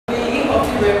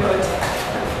incomplete record.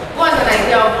 Who has an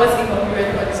idea of what incomplete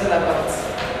record is all about?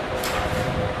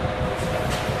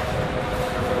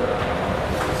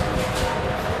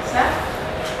 Sir?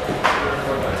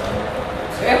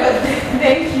 Record,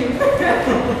 thank you.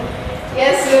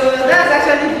 Yes, so that's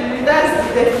actually that's the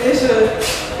definition.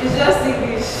 It's just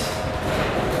English.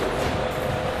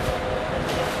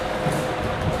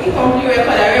 Incomplete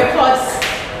record are records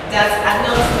that are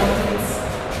not complete.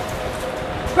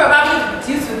 Probably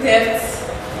due to theft,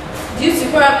 due to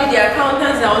probably the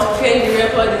accountant that was preparing the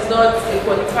record is not a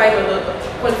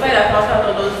qualified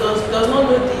accountant or does not know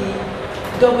the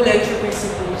double entry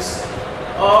principles,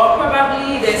 or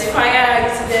probably there's fire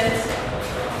accident.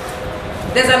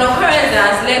 There's an occurrence that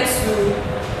has led to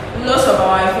loss of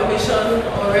our information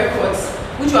or records,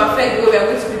 which will affect the way we are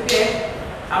going to prepare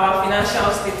our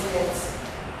financial statements.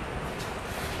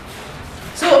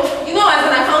 So, you know, as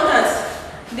an accountant,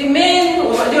 the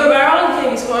overall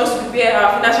thing is for us to prepare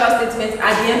our financial statements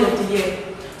at the end of the year.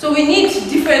 So we need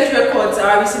different records: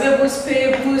 our receivables,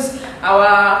 payables,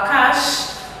 our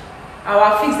cash,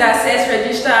 our fixed assets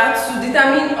register, to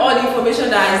determine all the information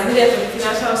that is needed for the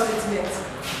financial statement.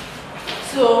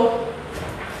 So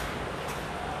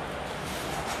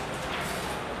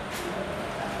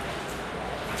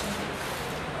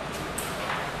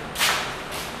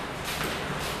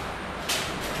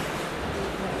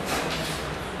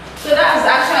that's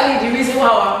actually the reason why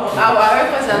our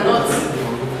records are not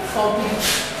complete,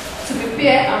 to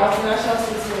prepare our financial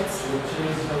statements.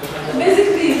 So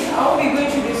basically, I will be going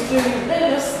through the stories. Let's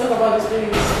just talk about the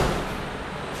stories.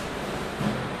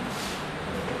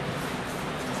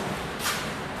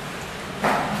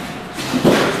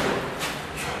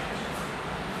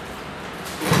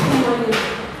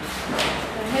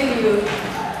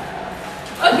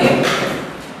 Okay.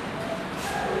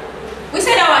 We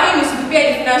said our aim is to prepare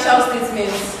the financial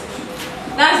statements.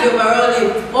 That's the overall aim.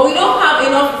 But we don't have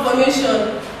enough information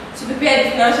to prepare the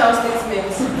financial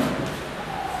statements.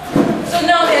 So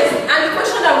now there's the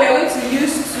question that we are going to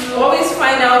use to always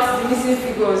find out the missing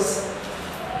figures.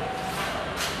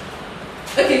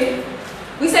 Okay.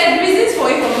 We said the reasons for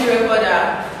incomplete record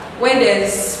are when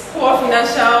there's poor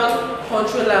financial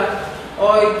controller,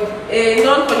 or a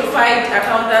non-qualified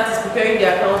accountant is preparing the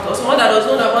account, or someone that does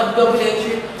not know about double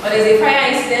entry, or there's a fire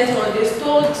incident, or they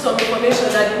stole some information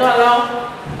that did not allow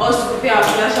us to prepare our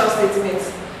financial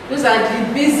statements. Those are the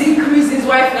basic reasons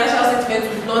why financial statements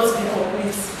would not be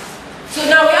complete. So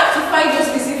now we have to find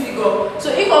those missing figures. So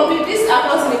incomplete, this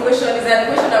accounting equation is an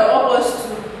equation that will help us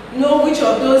to know which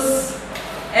of those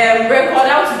record,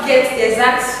 how to get the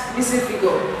exact missing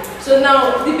figure. So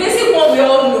now the basic one we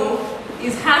all know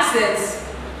is assets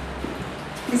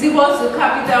is equal to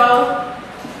capital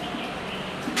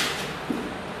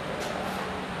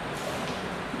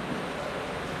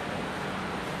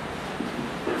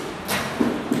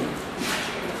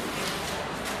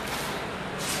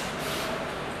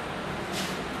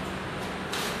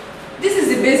this is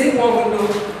the basic one we know,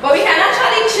 but we can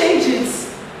actually change it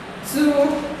to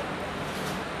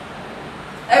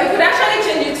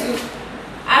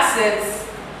assets,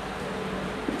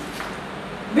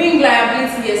 bring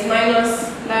liabilities minus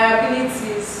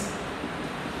liabilities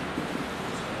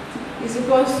is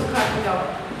equal to capital.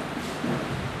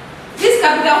 This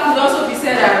capital could also be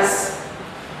said as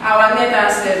our net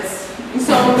assets in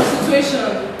some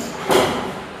situation.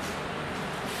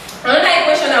 Another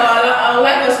equation I would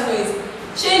like us to know is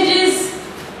changes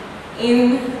in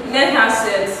net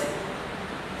assets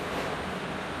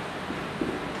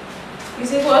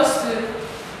is equals to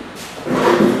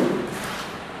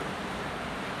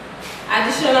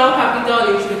additional capital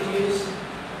introduced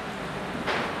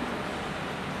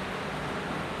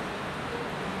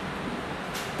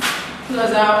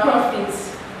plus our profits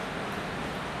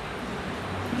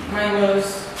minus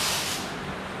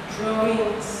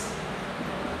drawings.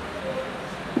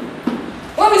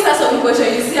 When we start some equation,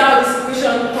 you see how this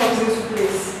equation comes into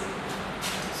place.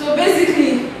 So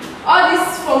basically, all this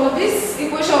from this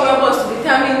equation will help us to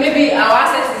determine maybe our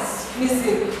asset is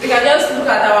missing. We can just look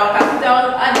at our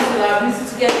capital, add it to our ability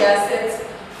to get the assets,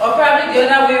 or probably the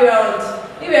other way around.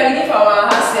 If we are looking for our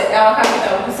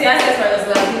capital, we see assets minus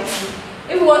liability.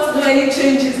 If we want to do any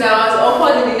changes that was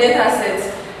occurred in the net assets,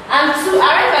 and to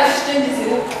arrive at these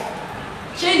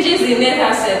changes in net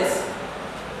assets,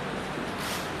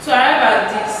 to arrive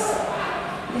at this,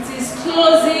 it is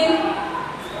closing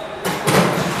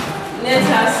net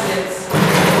assets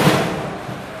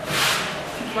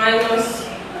minus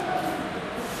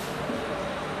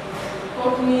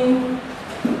opening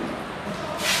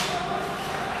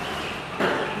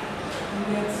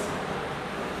net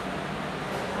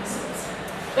assets.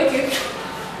 Okay.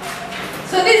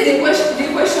 So this is the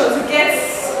question to get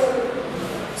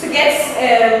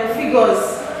figures,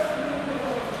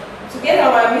 to get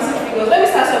our missing figures. Let me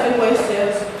start solving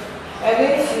questions. We're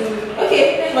going to,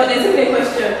 okay, but there's even a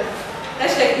question.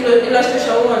 Let's check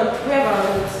illustration 1. We have our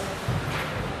notes.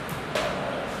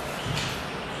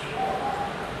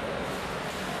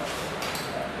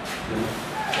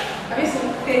 Have you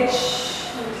seen page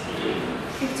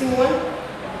 51?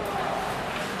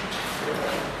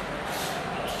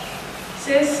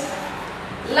 Says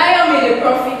Lion made a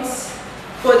profit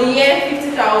for the year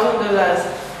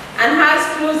 $50,000 and has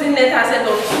closing net asset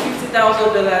of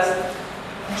 $50,000.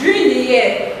 During the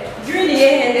year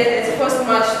ended 31st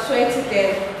March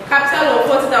 2010, capital of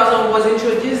 $40,000 was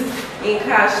introduced in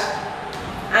cash,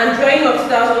 and drawing of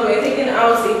 $2,000 were taken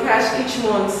out in cash each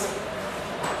month.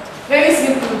 Very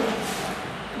simple.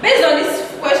 Based on this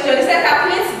question, they said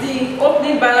calculate the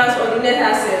opening balance on the net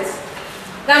assets.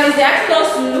 That means they asked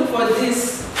us to look for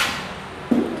this.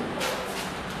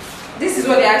 This is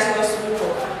what they asked us to look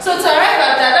for. So to arrive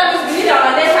at that means we need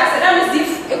our net asset. That means the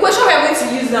equation we are going to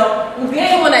use now will be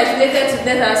anyone that is related to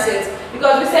net assets.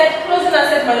 Because we said closing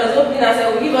asset minus opening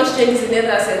asset will give us changes in net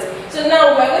assets. So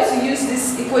now we are going to use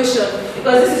this equation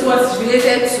because this is what is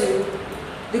related to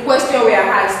the question we are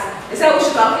asked. They said we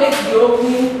should calculate the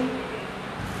opening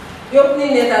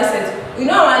net asset. We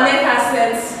know our net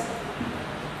assets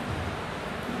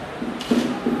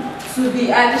to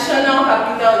be additional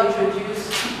capital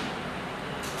introduced.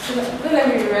 So let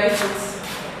me rewrite it.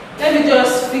 Let me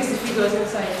just fix the figures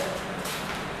inside.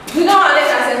 We know our net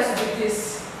assets to be this.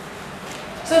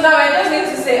 So now we're just going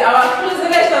to say our closing,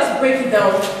 let's just break it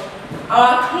down.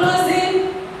 Our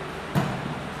closing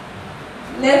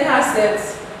net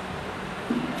assets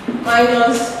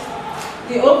minus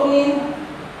the opening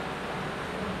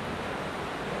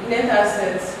net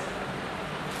assets,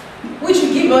 which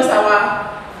will give us our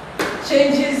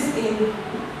changes in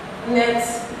net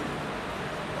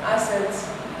assets,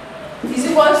 is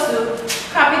equal to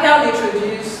capital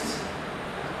introduced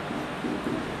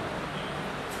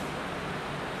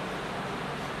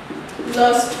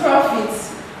plus profits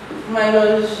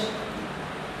minus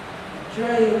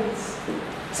drawings.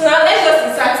 So now let's just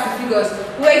insert the figures.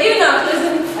 We're giving our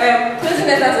closing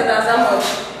net asset as how much?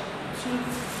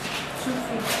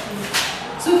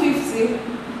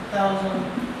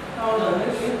 250,000.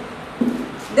 Okay.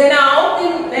 Then our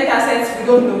opening net assets we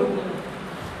don't know.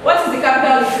 What is the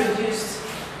capital introduced?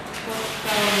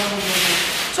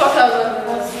 12,000.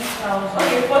 40,000.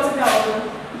 Okay, 40,000.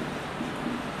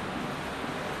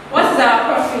 What is our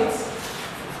profit?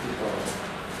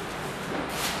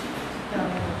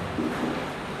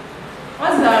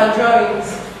 What is our drawings?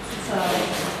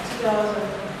 2,000.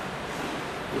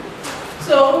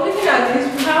 So looking at this,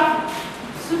 we have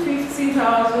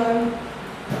 250,000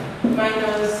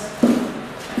 minus,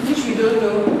 which we don't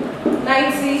know,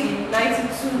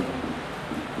 92.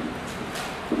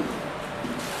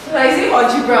 So that is it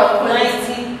algebra or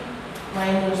 90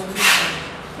 minus 2.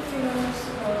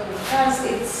 That's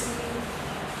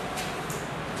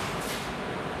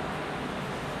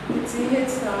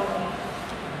 88,000.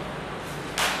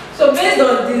 So based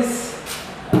on this,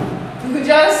 we could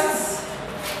just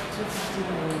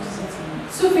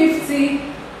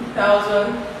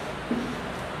 250,000.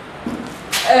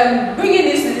 Bringing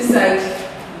this to this side.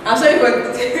 I'm sorry for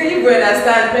really you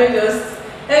understand. Let me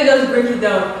just break it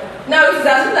down. Now it is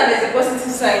assumed that there's a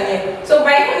positive sign here. So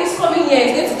by the time it's coming here,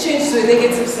 it's going to change to a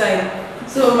negative sign.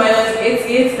 So minus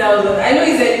 88,000. I know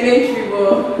it's elementary,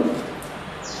 but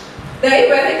then if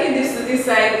we're taking this to this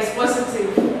side, it's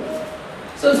positive.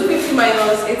 So 250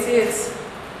 minus 88.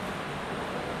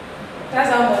 That's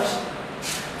how much?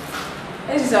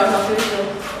 This is our calculation.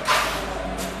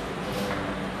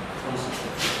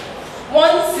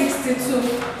 162.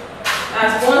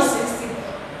 That's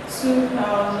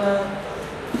 162,000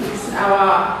 is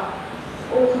our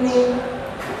opening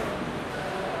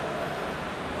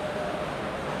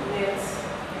net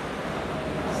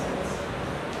assets.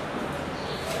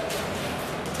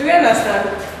 Do we understand?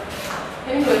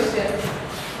 Any question?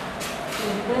 It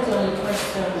depends on the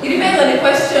question. It depends on the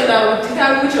question that will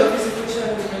determine which of these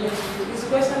equations we can use. It's a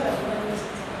question that we can use.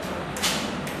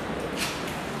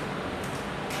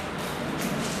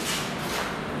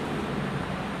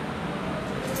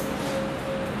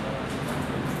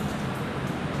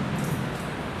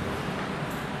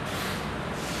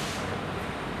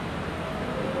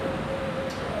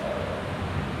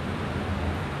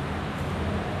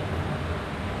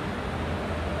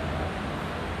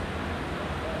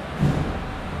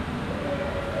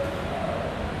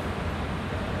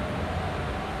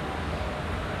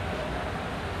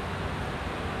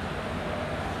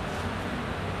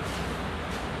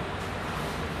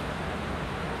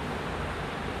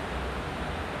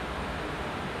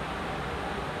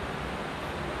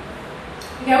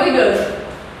 Okay, are we done?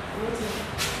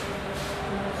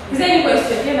 Is there any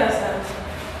question? Do you understand?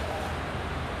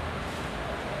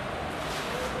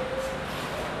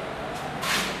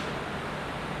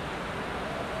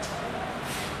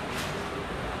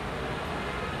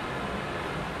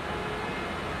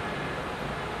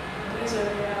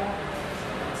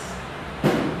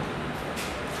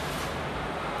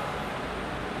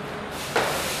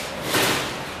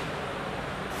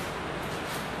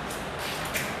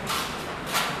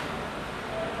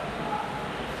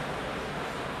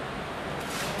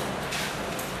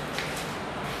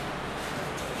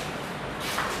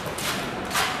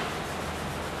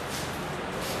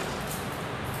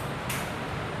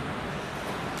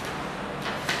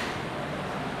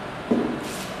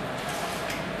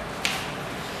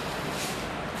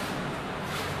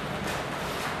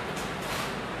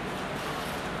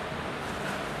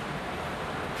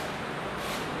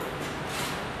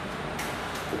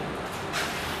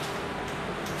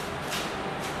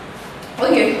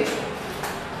 Okay,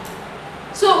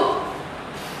 so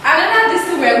another this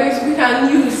thing we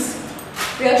can use.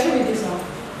 We are through with this now.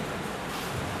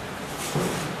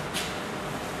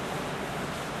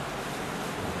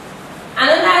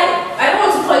 Another, I don't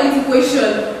want to call it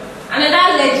equation.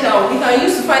 Another ledger we can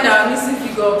use to find our missing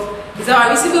figure is our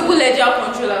receivable ledger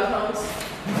control account.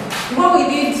 What we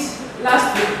did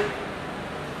last week,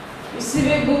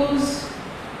 receivables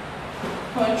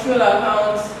control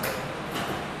account.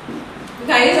 We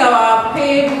can use our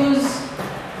payables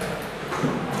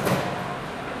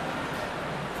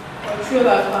control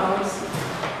account.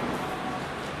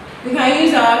 We can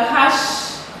use our cash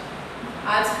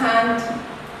at hand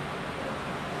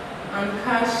and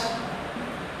cash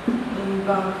in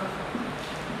bank.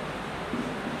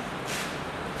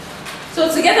 So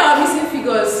to get our missing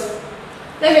figures,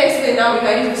 let me explain now. We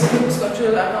can use receivables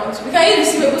control account. We can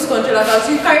use receivables control account. So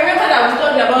you can remember that we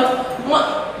talked about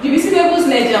the receivables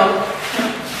ledger.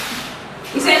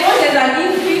 We said once there's an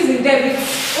increase in debit,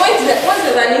 once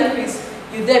there's an increase,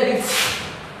 you debit.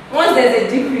 Once there's a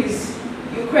decrease,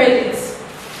 you credit.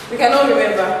 We cannot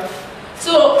remember.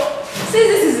 So since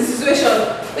this is the situation,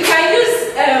 we can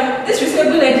use this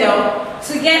receivable ledger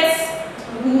to get,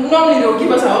 normally they will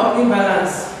give us our opening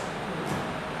balance.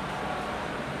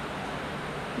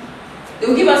 They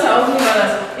will give us our opening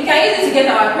balance. We can use it to get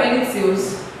our credit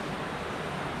sales.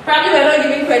 Probably we're not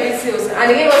giving credit sales, and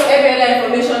they gave us every other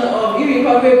information of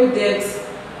irrecoverable debts.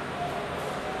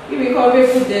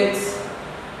 Irrecoverable debts.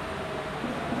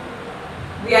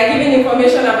 We are giving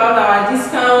information about our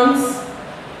discounts,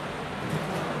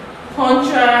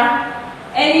 contra,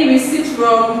 any receipt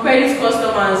from credit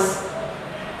customers,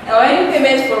 or any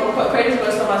payment from credit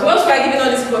customers. Once we are giving all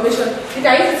this information, we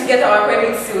can use it to get our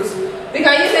credit sales. We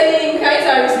can use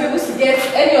our receivables to get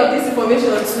any of this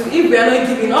information too. If we are not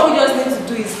giving, all we just need to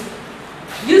do is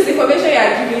use the information you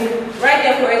are giving, write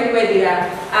them correctly where they are,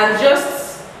 and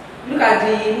just look at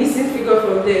the missing figure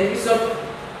from there. So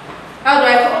how do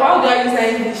I use that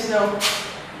in English now?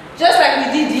 Just like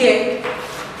we did here.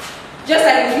 We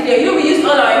use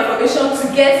all our information to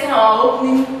get our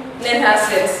opening net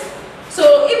assets.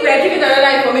 So if we are giving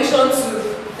another information to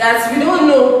that we don't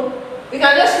know, we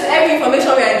can just use every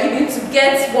information we are giving to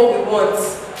get what we want.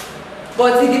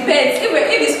 But it depends. If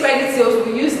it's credit sales,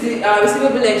 we use the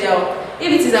receivable ledger. If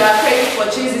it is our credit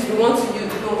purchases, we want to use,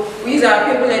 we use our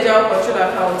payable ledger control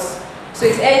accounts. So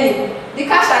it's any. The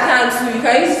cash at hand too, you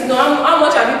can use to know how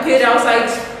much have you paid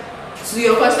outside to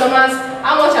your customers,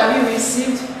 how much have you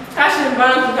received. Cash in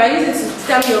bank, you can use it to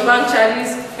determine your bank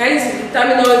charges, you can use it to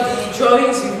determine all the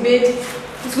drawings you've made.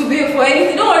 It could be for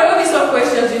anything. Don't worry, when we solve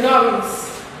questions, you know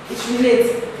it relates.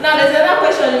 Now there's another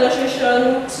question in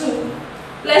illustration 2.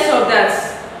 Let's solve that.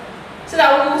 So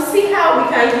that we will see how we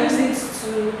can use it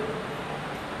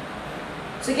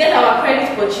to get our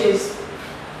credit purchase.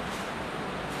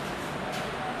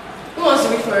 Who wants to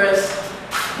read for us?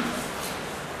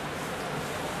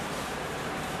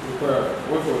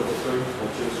 What was the credit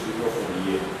purchase figure for the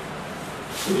year?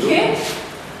 Okay.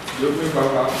 The opening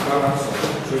balance on the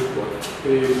trade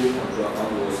payable control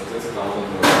account was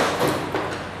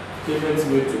 $30,000. Payments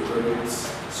made to credit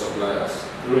suppliers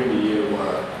during the year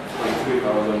were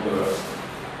 $23,000.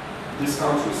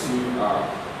 Discounts received are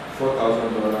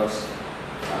 $4,000,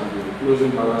 and the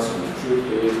closing balance on the trade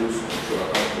payables control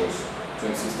account was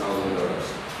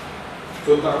 $26,000.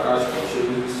 Total cash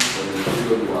purchases for the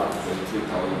period were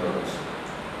 $23,000.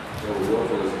 So what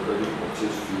was the credit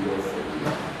purchase figure for the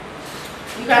year?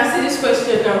 You can see this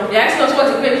question now. They asked us what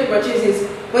the credit purchase is,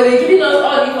 but they're giving us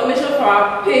all the information for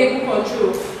our payable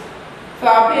control, for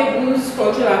our payables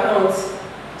control accounts.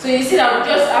 So you see that we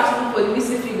just have to look for the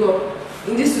missing figure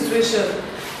in this situation.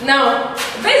 Now,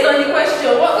 based on the question,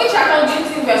 which account do you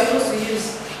think we are supposed to use?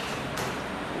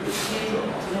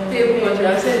 Payable control. I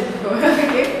said it before.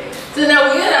 Okay. So now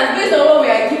we know that based on what we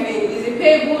are giving is a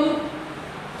payable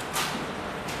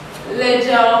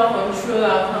ledger control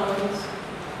account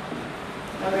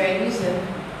that we are using,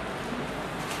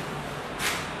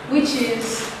 which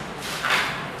is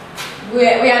we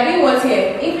are doing what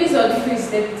here? Increase or decrease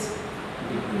debit?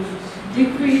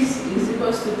 Decrease is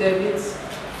equals to debit,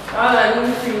 while an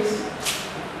increase is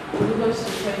equals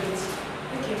to credit.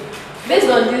 Okay. Based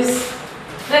on this,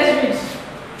 let's read.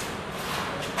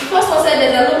 The first one said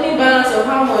there's an opening balance of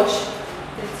how much?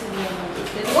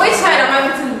 Which side am I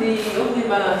putting the opening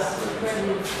balance?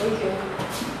 Okay.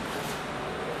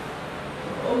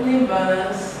 Opening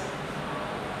balance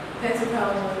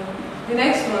 30,000. The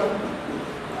next one.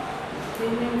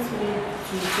 Payments made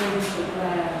to credit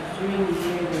suppliers during the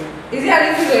year. Is it an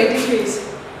increase or a decrease?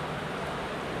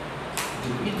 A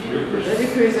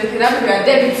decrease. Okay, that would be a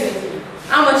debiting.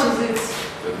 How much is it?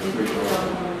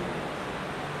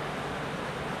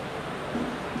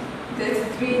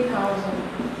 33,000.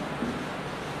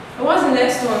 And what's the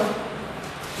next one?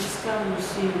 Discount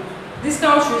received.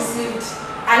 Discount received.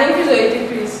 An increase or a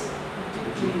decrease?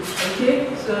 Decrease.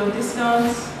 Okay, so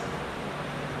discounts.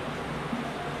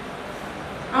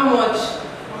 How much?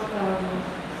 1,000.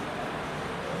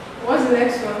 What's the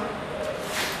next one?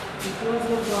 The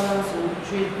closing balance on the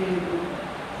trade payable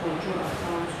control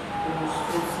account was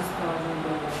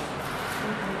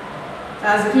 $26,000.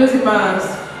 That's the closing balance.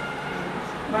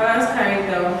 Balance carried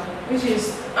down, which is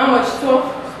how much?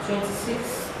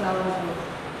 26,000.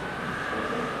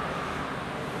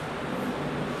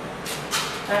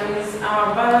 That is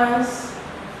our balance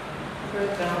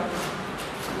breakdown.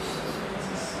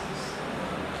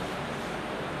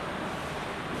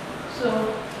 So,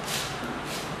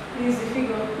 this is the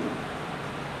figure.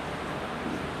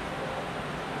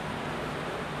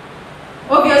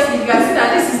 Obviously, you can see that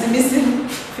this is the missing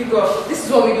figure. This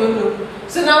is what we don't know.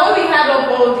 So now when we add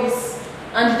up all this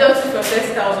and deduct it from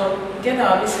 30,000, we get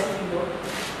our missing figure.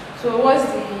 So what's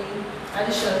the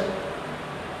addition?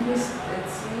 This 30,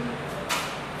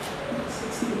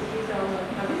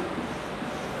 63,000. Have you?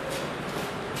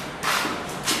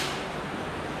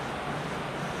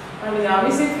 I mean, our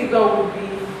missing figure would be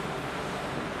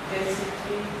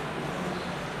 33.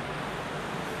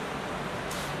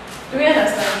 Do we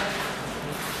understand?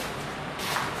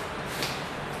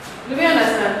 Do we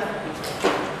understand?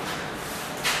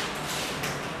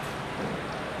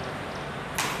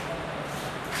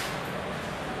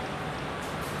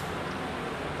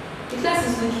 The class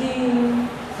is looking.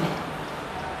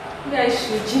 You guys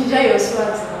should ginger your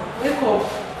swords now. Wake up.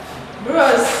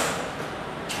 Bros,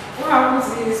 what happened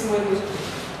to you this morning?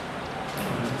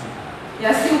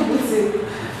 You're still booting.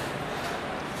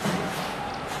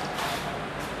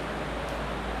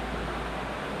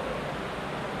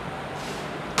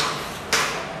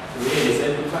 They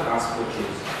said you can ask for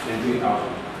change,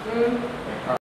 20,000.